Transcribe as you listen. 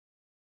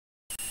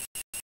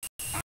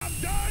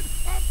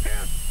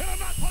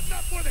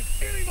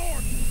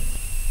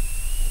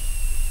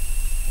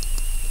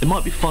It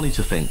might be funny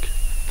to think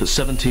that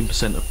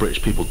 17% of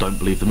British people don't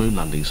believe the moon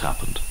landings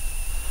happened,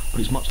 but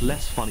it's much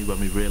less funny when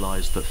we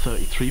realise that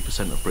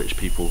 33% of British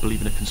people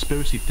believe in a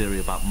conspiracy theory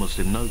about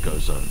Muslim no-go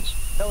zones.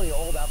 Telling you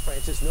all about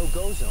France's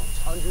no-go zones,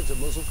 hundreds of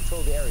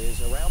Muslim-controlled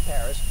areas around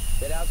Paris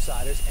that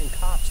outsiders and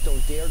cops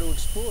don't dare to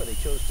explore. They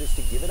chose just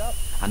to give it up.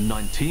 And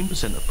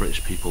 19% of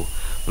British people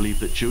believe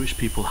that Jewish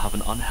people have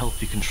an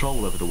unhealthy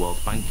control over the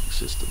world's banking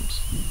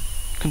systems.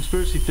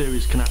 Conspiracy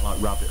theories can act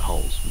like rabbit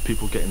holes, with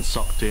people getting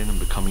sucked in and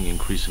becoming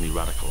increasingly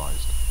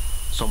radicalised.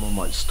 Someone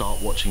might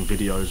start watching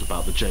videos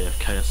about the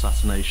JFK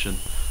assassination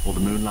or the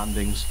moon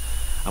landings,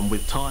 and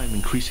with time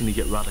increasingly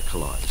get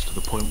radicalised to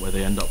the point where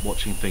they end up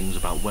watching things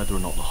about whether or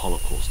not the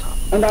Holocaust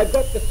happened. And I've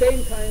got the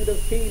same kind of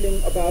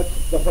feeling about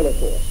the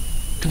Holocaust.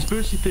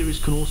 Conspiracy theories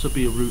can also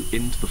be a route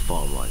into the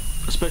far right,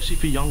 especially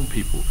for young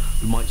people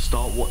who might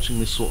start watching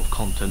this sort of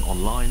content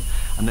online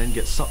and then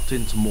get sucked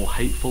into more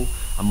hateful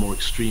and more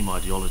extreme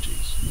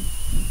ideologies.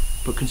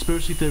 But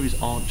conspiracy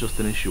theories aren't just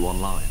an issue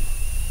online.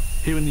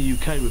 Here in the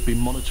UK, we've been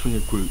monitoring a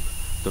group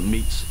that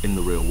meets in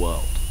the real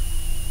world.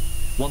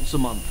 Once a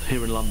month,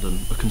 here in London,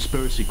 a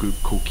conspiracy group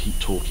called Keep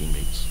Talking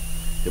meets.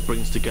 It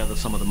brings together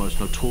some of the most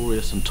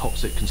notorious and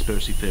toxic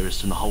conspiracy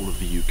theorists in the whole of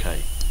the UK.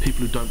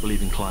 People who don't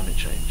believe in climate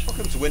change.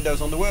 Welcome to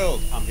Windows on the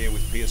World. I'm here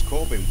with Piers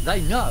Corbyn.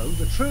 They know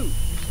the truth.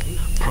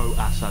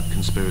 Pro-Assad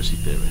conspiracy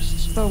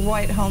theorists. The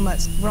white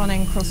helmets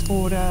running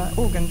cross-border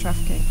organ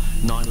trafficking.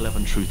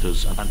 9/11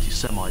 truthers and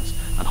anti-Semites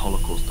and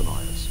Holocaust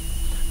deniers.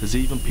 There's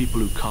even people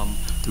who come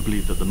who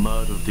believe that the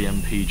murder of the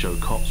MP Joe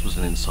Cox was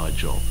an inside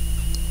job.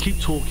 Keep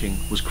Talking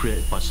was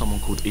created by someone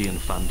called Ian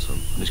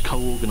Fantom and is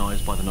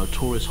co-organised by the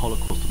notorious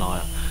Holocaust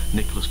denier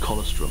Nicolas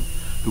Kollestrom,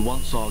 who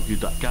once argued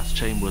that gas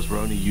chambers were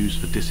only used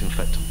for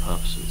disinfectant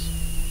purposes.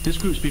 This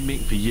group's been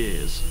meeting for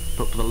years,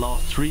 but for the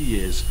last 3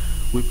 years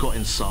we've got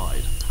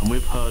inside and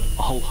we've heard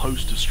a whole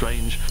host of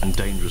strange and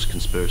dangerous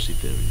conspiracy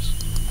theories.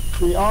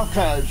 The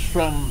archives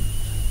from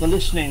the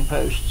listening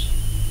posts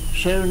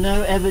show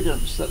no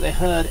evidence that they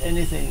heard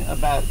anything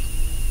about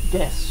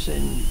deaths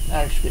in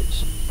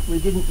Auschwitz. We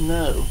didn't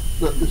know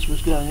that this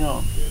was going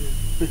on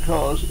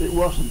because it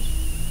wasn't.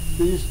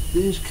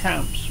 These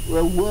camps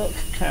were work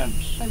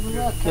camps.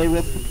 They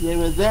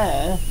were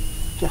there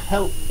to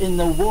help in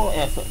the war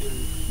effort.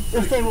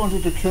 If they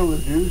wanted to kill the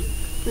Jews,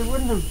 they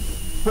wouldn't have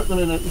put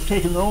them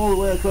taken them all the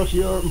way across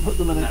Europe and put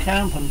them in a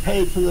camp and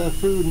paid for their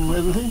food and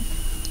everything.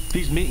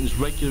 These meetings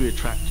regularly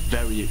attract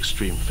very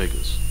extreme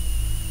figures.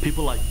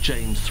 People like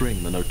James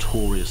Thring, the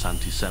notorious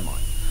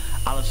anti-Semite,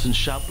 Alison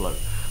Chabloz,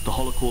 the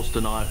Holocaust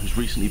denier who's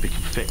recently been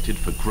convicted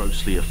for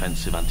grossly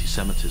offensive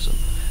anti-Semitism,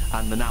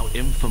 and the now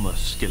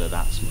infamous Gilad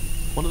Atzmon.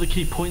 One of the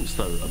key points,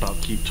 though,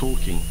 about Keep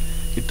Talking,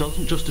 it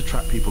doesn't just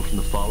attract people from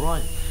the far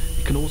right,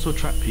 it can also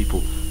attract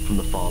people from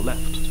the far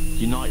left,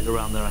 united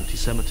around their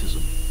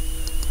anti-Semitism.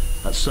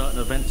 At certain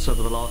events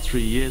over the last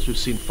 3 years, we've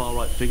seen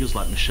far-right figures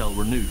like Michelle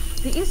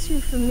Renouf. The issue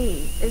for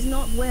me is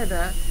not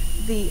whether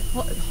the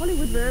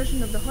Hollywood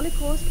version of the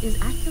Holocaust is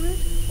accurate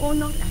or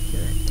not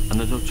accurate. And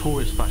the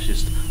notorious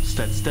fascist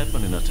Stead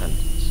Steadman in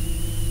attendance.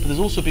 But there's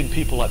also been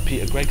people like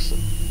Peter Gregson,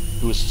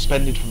 who was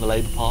suspended from the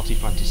Labour Party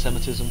for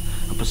anti-Semitism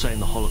and for saying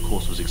the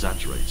Holocaust was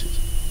exaggerated.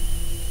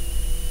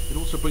 It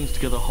also brings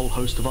together a whole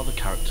host of other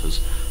characters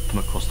from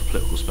across the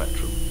political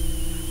spectrum.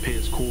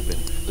 Piers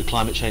Corbyn, the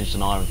climate change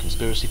denier and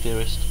conspiracy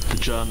theorist, the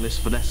journalist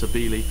Vanessa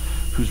Beely,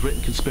 who's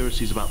written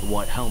conspiracies about the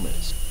white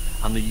helmets,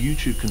 and the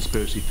YouTube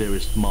conspiracy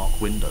theorist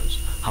Mark Windows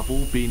have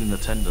all been in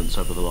attendance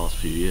over the last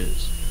few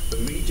years. The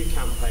media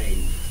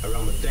campaign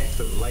around the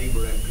death of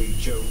Labour MP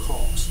Joe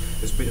Cox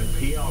has been a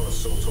PR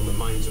assault on the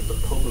minds of the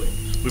public.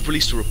 We've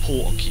released a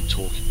report on Keep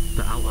Talking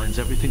that outlines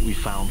everything we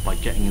found by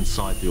getting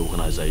inside the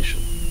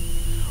organisation.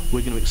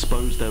 We're going to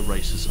expose their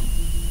racism.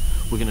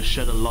 We're going to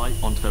shed a light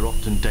onto their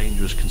often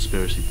dangerous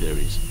conspiracy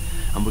theories,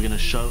 and we're going to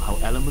show how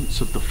elements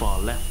of the far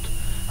left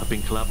have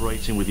been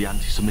collaborating with the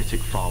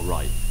anti-Semitic far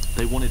right.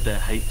 They wanted their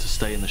hate to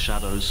stay in the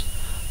shadows,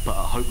 but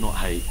at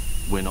HopeNotHate,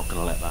 we're not going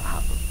to let that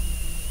happen.